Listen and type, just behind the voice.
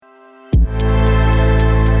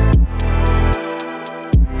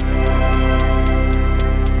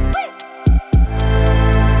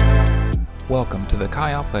Welcome to the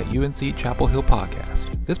Chi Alpha at UNC Chapel Hill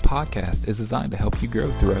podcast. This podcast is designed to help you grow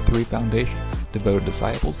through our three foundations: devoted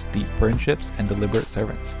disciples, deep friendships, and deliberate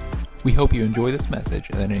servants. We hope you enjoy this message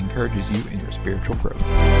and that it encourages you in your spiritual growth.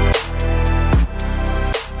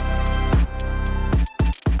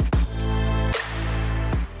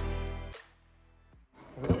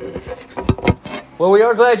 Well, we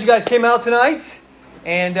are glad you guys came out tonight.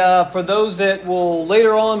 And for those that will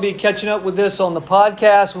later on be catching up with this on the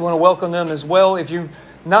podcast, we want to welcome them as well. If you've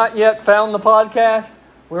not yet found the podcast,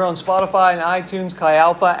 we're on Spotify and iTunes, Chi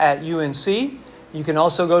Alpha at UNC. You can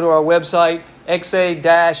also go to our website,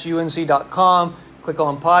 xa-unc.com, click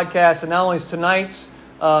on podcast. And not only is tonight's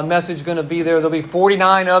message going to be there, there'll be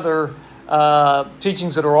 49 other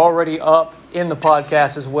teachings that are already up in the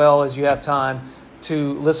podcast as well, as you have time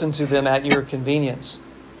to listen to them at your convenience.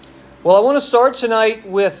 Well, I want to start tonight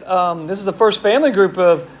with, this is the first family group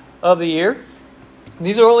of the year.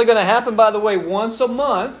 These are only going to happen, by the way, once a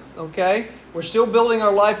month, okay? We're still building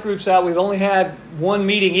our life groups out. We've only had one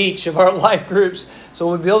meeting each of our life groups. So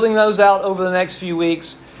we're building those out over the next few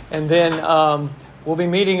weeks. And then we'll be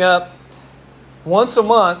meeting up once a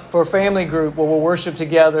month for a family group where we'll worship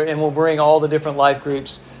together and we'll bring all the different life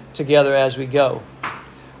groups together as we go.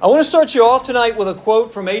 I want to start you off tonight with a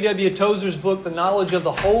quote from A.W. Tozer's book, The Knowledge of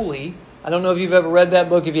the Holy. I don't know if you've ever read that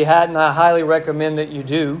book. If you hadn't, I highly recommend that you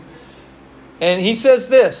do. And he says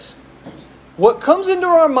this: what comes into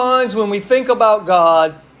our minds when we think about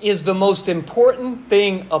God is the most important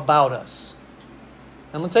thing about us.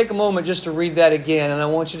 I'm going to take a moment just to read that again, and I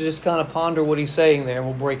want you to just kind of ponder what he's saying there, and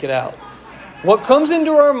we'll break it out. What comes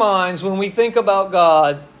into our minds when we think about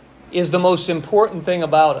God is the most important thing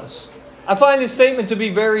about us. I find this statement to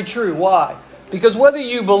be very true. Why? Because whether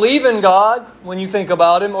you believe in God when you think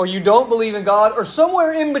about Him, or you don't believe in God, or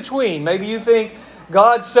somewhere in between, maybe you think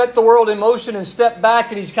God set the world in motion and stepped back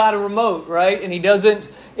and He's kind of remote, right? And He doesn't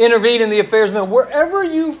intervene in the affairs of men. Wherever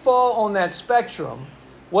you fall on that spectrum,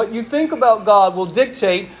 what you think about God will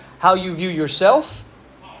dictate how you view yourself,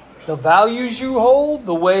 the values you hold,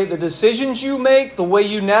 the decisions you make, the way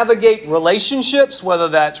you navigate relationships, whether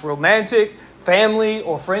that's romantic, family,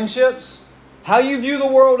 or friendships, how you view the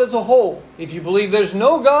world as a whole. If you believe there's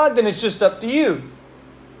no God, then it's just up to you.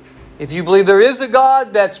 If you believe there is a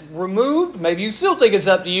God that's removed, maybe you still think it's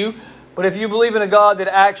up to you. But if you believe in a God that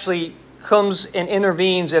actually comes and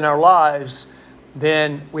intervenes in our lives,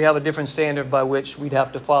 then we have a different standard by which we'd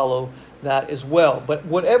have to follow that as well. But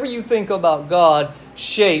whatever you think about God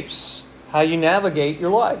shapes how you navigate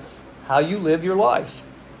your life, how you live your life.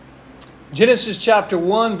 Genesis chapter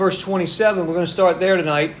 1, verse 27, we're going to start there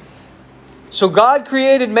tonight. So God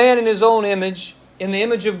created man in His own image. In the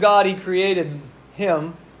image of God He created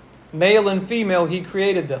him. Male and female He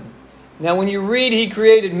created them. Now when you read He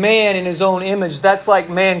created man in His own image, that's like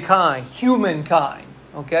mankind, humankind.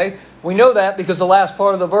 Okay? We know that because the last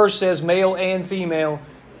part of the verse says male and female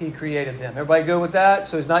He created them. Everybody good with that?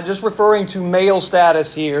 So He's not just referring to male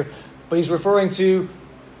status here, but He's referring to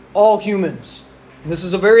all humans. This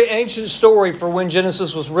is a very ancient story for when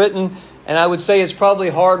Genesis was written, and I would say it's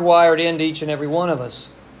probably hardwired into each and every one of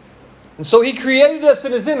us. And so He created us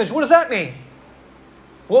in His image. What does that mean?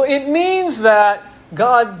 Well, it means that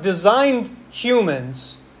God designed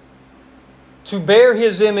humans to bear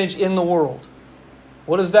His image in the world.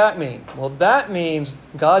 What does that mean? Well, that means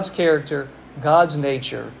God's character, God's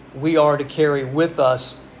nature, we are to carry with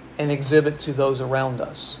us and exhibit to those around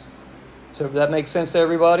us. So that makes sense to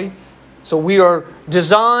everybody? So we are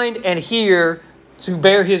designed and here to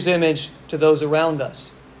bear His image to those around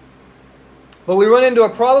us. But we run into a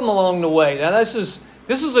problem along the way. Now this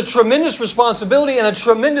is a tremendous responsibility and a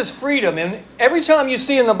tremendous freedom. And every time you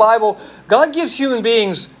see in the Bible, God gives human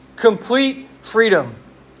beings complete freedom.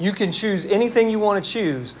 You can choose anything you want to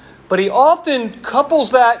choose. But He often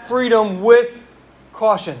couples that freedom with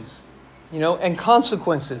cautions, and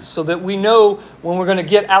consequences, so that we know when we're going to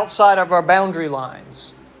get outside of our boundary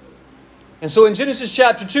lines. And so in Genesis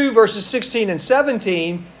chapter 2, verses 16 and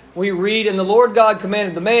 17, we read, "And the Lord God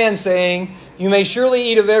commanded the man, saying, You may surely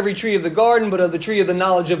eat of every tree of the garden, but of the tree of the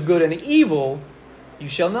knowledge of good and evil you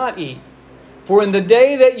shall not eat. For in the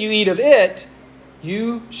day that you eat of it,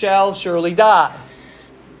 you shall surely die."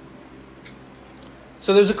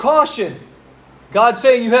 So there's a caution. God's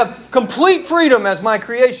saying you have complete freedom as my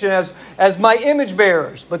creation, as my image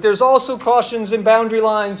bearers. But there's also cautions and boundary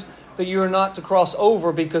lines that you are not to cross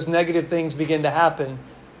over, because negative things begin to happen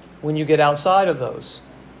when you get outside of those.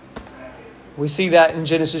 We see that in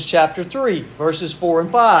Genesis chapter 3, verses 4 and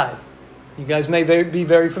 5. You guys may be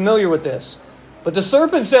very familiar with this. But the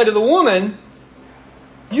serpent said to the woman,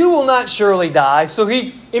 "You will not surely die." So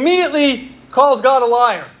he immediately calls God a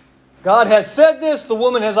liar. God has said this. The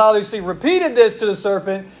woman has obviously repeated this to the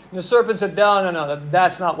serpent. And the serpent said, no,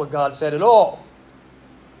 that's not what God said at all.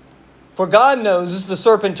 For God knows, this is the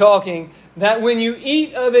serpent talking, that when you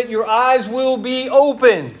eat of it, your eyes will be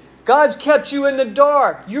opened. God's kept you in the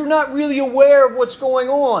dark. You're not really aware of what's going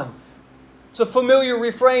on. It's a familiar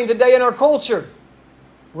refrain today in our culture.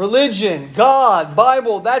 Religion, God,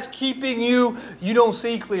 Bible, that's keeping you don't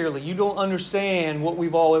see clearly. You don't understand what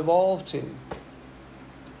we've all evolved to.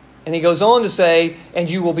 And he goes on to say, and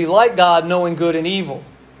you will be like God, knowing good and evil.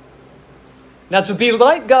 Now, to be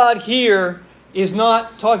like God here is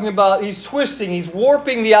not talking about, he's twisting, he's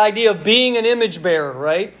warping the idea of being an image bearer,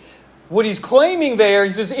 right? What he's claiming there,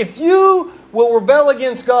 he says, if you will rebel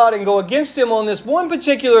against God and go against Him on this one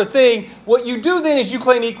particular thing, what you do then is you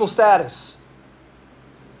claim equal status.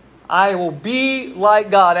 I will be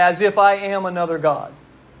like God as if I am another God.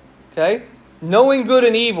 Okay? Knowing good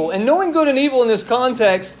and evil. And knowing good and evil in this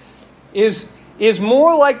context is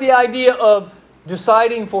more like the idea of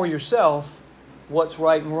deciding for yourself what's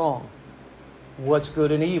right and wrong, what's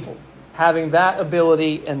good and evil, having that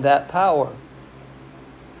ability and that power.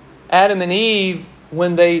 Adam and Eve,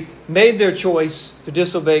 when they made their choice to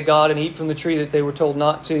disobey God and eat from the tree that they were told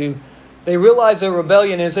not to, they realized their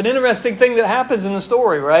rebellion. Is an interesting thing that happens in the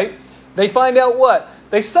story, right? They find out what?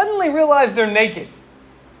 They suddenly realize they're naked,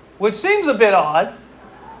 which seems a bit odd,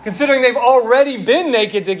 considering they've already been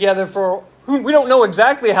naked together for, we don't know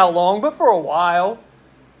exactly how long, but for a while.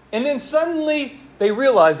 And then suddenly they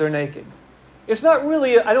realize they're naked. It's not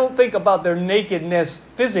really, I don't think, about their nakedness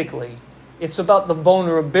physically. It's about the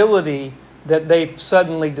vulnerability that they've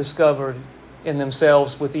suddenly discovered in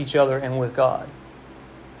themselves with each other and with God.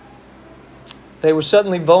 They were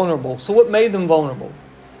suddenly vulnerable. So what made them vulnerable?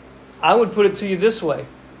 I would put it to you this way.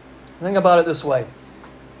 Think about it this way.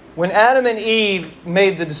 When Adam and Eve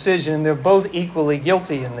made the decision, and they're both equally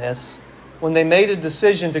guilty in this, when they made a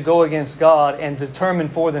decision to go against God and determine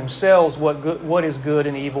for themselves what is good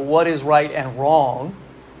and evil, what is right and wrong,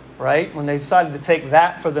 right? When they decided to take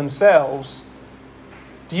that for themselves,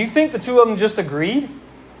 do you think the two of them just agreed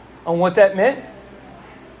on what that meant?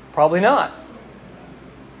 Probably not.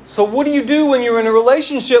 So what do you do when you're in a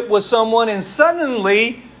relationship with someone and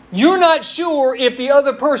suddenly you're not sure if the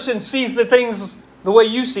other person sees the things the way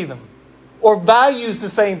you see them or values the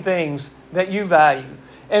same things that you value?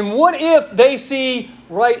 And what if they see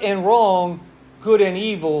right and wrong, good and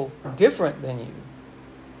evil, different than you?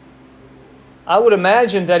 I would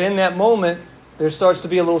imagine that in that moment, there starts to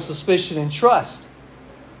be a little suspicion and trust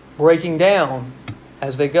breaking down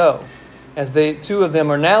as they go. As the two of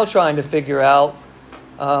them are now trying to figure out,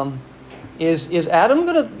 is Adam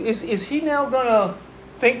is he now gonna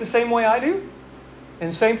think the same way I do?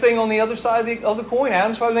 And same thing on the other side of the coin.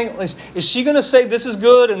 Adam's probably thinking, is she gonna say this is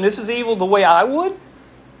good and this is evil the way I would?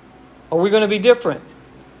 Or are we gonna be different?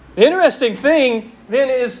 The interesting thing then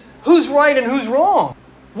is who's right and who's wrong?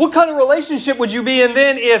 What kind of relationship would you be in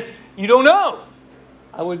then if you don't know?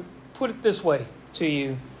 I would put it this way to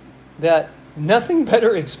you, that nothing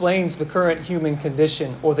better explains the current human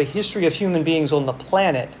condition or the history of human beings on the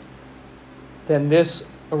planet than this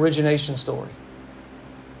origination story.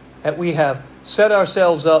 That we have set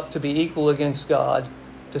ourselves up to be equal against God,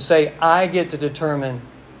 to say, I get to determine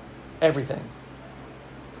everything.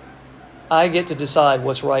 I get to decide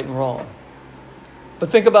what's right and wrong. But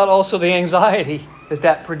think about also the anxiety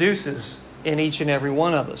that produces in each and every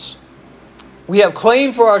one of us. We have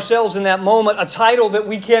claimed for ourselves in that moment a title that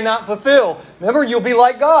we cannot fulfill. Remember, you'll be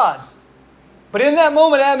like God. But in that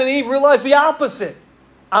moment, Adam and Eve realized the opposite.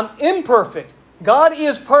 I'm imperfect. God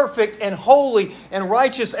is perfect and holy and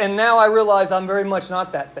righteous, and now I realize I'm very much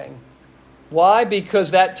not that thing. Why?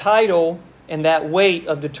 Because that title and that weight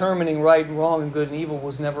of determining right and wrong and good and evil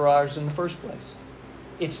was never ours in the first place.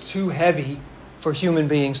 It's too heavy for human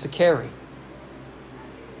beings to carry.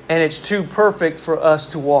 And it's too perfect for us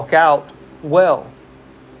to walk out well.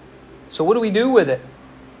 So what do we do with it?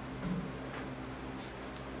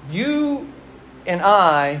 You and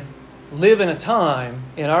I live in a time,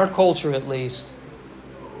 in our culture at least,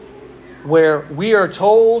 where we are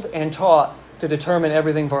told and taught to determine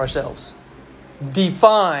everything for ourselves.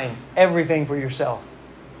 Define everything for yourself.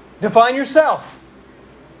 Define yourself.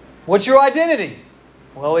 What's your identity?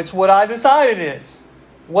 Well, it's what I decide it is.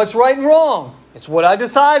 What's right and wrong? It's what I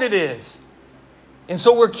decide it is. And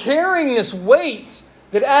so we're carrying this weight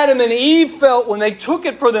that Adam and Eve felt when they took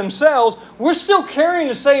it for themselves. We're still carrying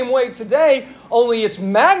the same weight today, only it's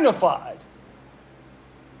magnified.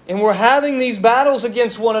 And we're having these battles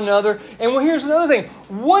against one another. And here's another thing.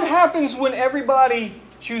 What happens when everybody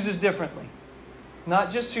chooses differently? Not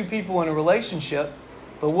just two people in a relationship,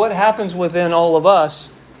 but what happens within all of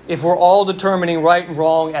us if we're all determining right and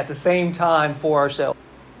wrong at the same time for ourselves?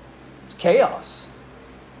 It's chaos,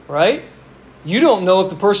 right? You don't know if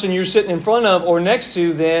the person you're sitting in front of or next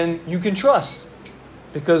to then you can trust.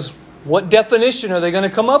 Because what definition are they going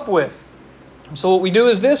to come up with? So what we do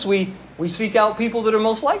is this, we seek out people that are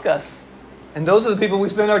most like us. And those are the people we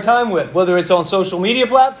spend our time with. Whether it's on social media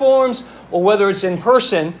platforms or whether it's in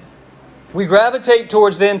person, we gravitate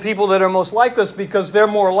towards then people that are most like us because they're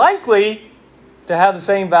more likely to have the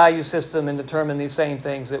same value system and determine these same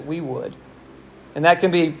things that we would. And that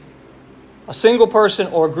can be a single person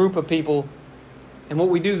or a group of people. And what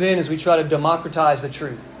we do then is we try to democratize the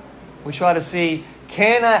truth. We try to see,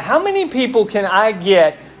 how many people can I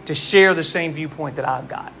get to share the same viewpoint that I've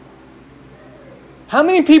got? How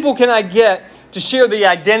many people can I get to share the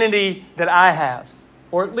identity that I have?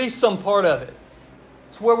 Or at least some part of it.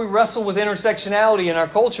 It's where we wrestle with intersectionality in our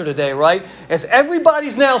culture today, right? As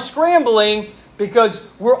everybody's now scrambling because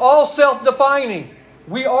we're all self-defining.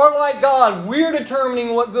 We are like God. We're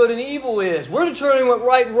determining what good and evil is. We're determining what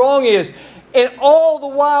right and wrong is. And all the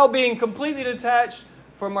while being completely detached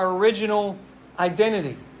from our original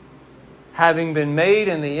identity. Having been made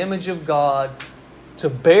in the image of God to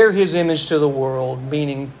bear His image to the world,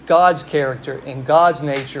 meaning God's character and God's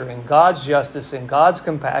nature and God's justice and God's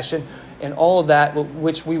compassion and all of that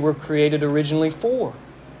which we were created originally for.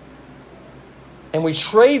 And we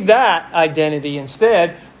trade that identity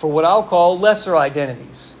instead for what I'll call lesser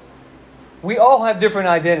identities. We all have different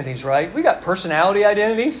identities, right? We got personality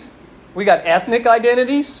identities. We got ethnic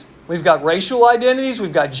identities. We've got racial identities.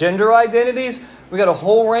 We've got gender identities. We've got a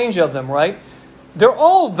whole range of them, right? They're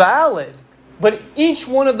all valid, but each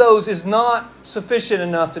one of those is not sufficient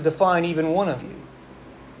enough to define even one of you.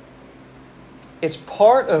 It's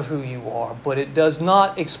part of who you are, but it does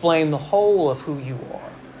not explain the whole of who you are,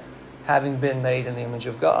 having been made in the image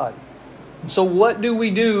of God. So what do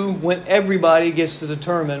we do when everybody gets to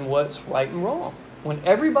determine what's right and wrong? When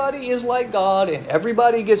everybody is like God and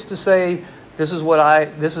everybody gets to say, this is what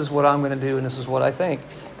I'm going to do and this is what I think.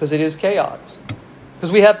 Because it is chaos.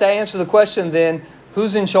 Because we have to answer the question then,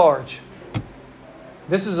 who's in charge?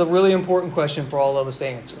 This is a really important question for all of us to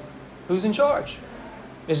answer. Who's in charge?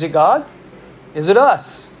 Is it God? Is it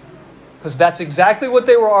us? Because that's exactly what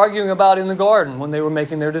they were arguing about in the garden when they were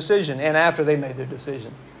making their decision and after they made their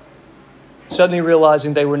decision. Suddenly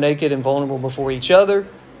realizing they were naked and vulnerable before each other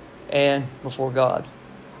and before God.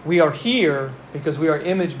 We are here because we are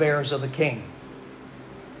image bearers of the King,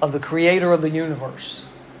 of the Creator of the universe.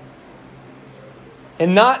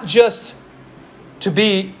 And not just to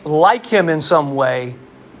be like Him in some way,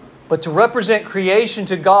 but to represent creation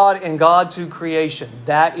to God and God to creation.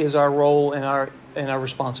 That is our role and our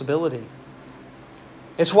responsibility.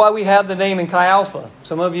 It's why we have the name in Chi Alpha.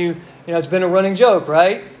 Some of you, it's been a running joke,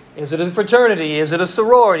 right? Is it a fraternity? Is it a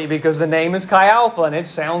sorority? Because the name is Chi Alpha and it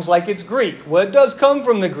sounds like it's Greek. Well, it does come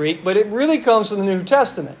from the Greek, but it really comes from the New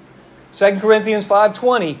Testament. 2 Corinthians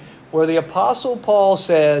 5:20, where the Apostle Paul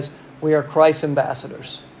says we are Christ's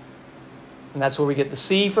ambassadors. And that's where we get the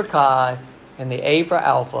C for Chi and the A for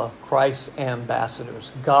Alpha, Christ's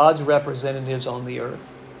ambassadors. God's representatives on the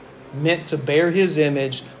earth. Meant to bear His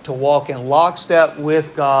image, to walk in lockstep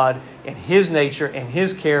with God and His nature and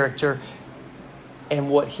His character. And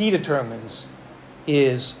what He determines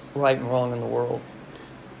is right and wrong in the world.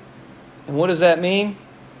 And what does that mean?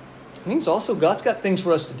 It means also God's got things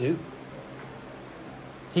for us to do.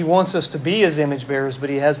 He wants us to be His image bearers, but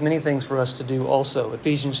He has many things for us to do also.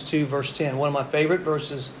 Ephesians 2 verse 10, one of my favorite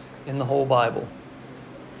verses in the whole Bible,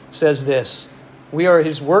 says this: we are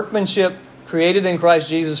His workmanship, created in Christ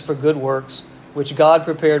Jesus for good works, which God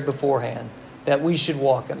prepared beforehand, that we should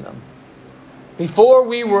walk in them. Before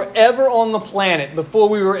we were ever on the planet, before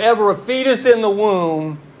we were ever a fetus in the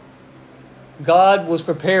womb, God was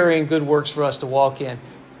preparing good works for us to walk in.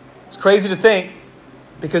 It's crazy to think,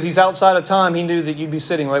 because He's outside of time, He knew that you'd be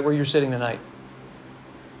sitting right where you're sitting tonight.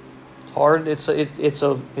 It's hard. It's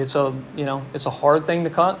a hard thing to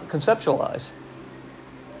conceptualize.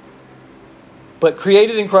 But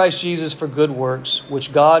created in Christ Jesus for good works,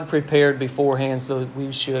 which God prepared beforehand so that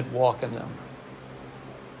we should walk in them.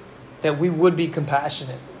 That we would be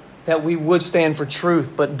compassionate. That we would stand for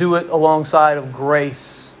truth, but do it alongside of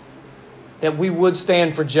grace. That we would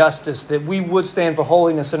stand for justice. That we would stand for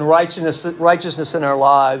holiness and righteousness in our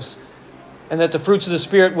lives. And that the fruits of the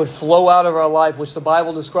Spirit would flow out of our life, which the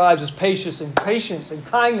Bible describes as patience and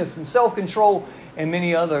kindness and self-control and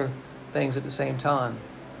many other things at the same time.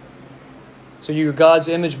 So you're God's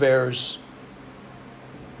image bearers,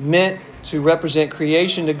 meant to represent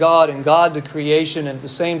creation to God and God to creation, and at the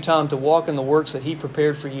same time to walk in the works that He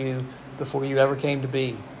prepared for you before you ever came to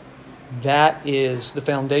be. That is the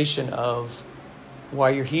foundation of why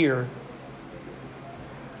you're here.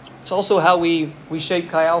 It's also how we shape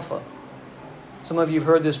Chi Alpha. Some of you have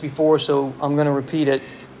heard this before, so I'm going to repeat it.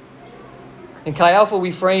 In Chi Alpha,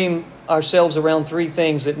 we frame ourselves around three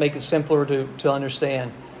things that make it simpler to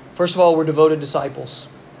understand. First of all, we're devoted disciples.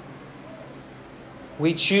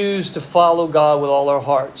 We choose to follow God with all our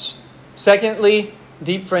hearts. Secondly,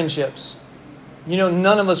 deep friendships.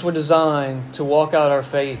 None of us were designed to walk out our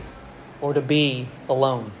faith or to be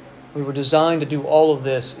alone. We were designed to do all of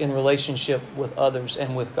this in relationship with others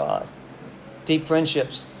and with God. Deep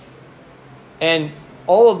friendships. And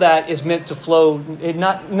all of that is meant to flow, it's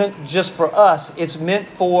not meant just for us, it's meant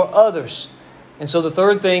for others. And so the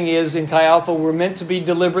third thing is, in Chi Alpha, we're meant to be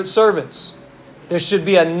deliberate servants. There should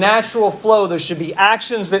be a natural flow. There should be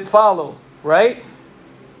actions that follow, right?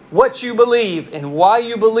 What you believe and why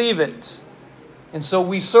you believe it. And so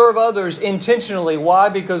we serve others intentionally. Why?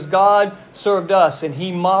 Because God served us and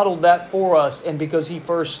He modeled that for us, and because He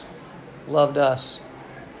first loved us,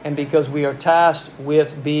 and because we are tasked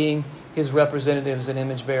with being His representatives and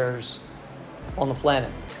image bearers on the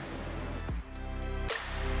planet.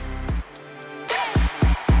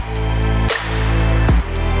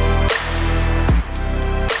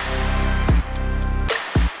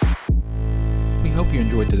 We hope you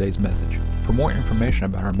enjoyed today's message. For more information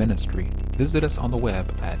about our ministry, visit us on the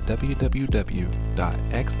web at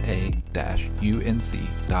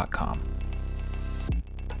www.xa-unc.com.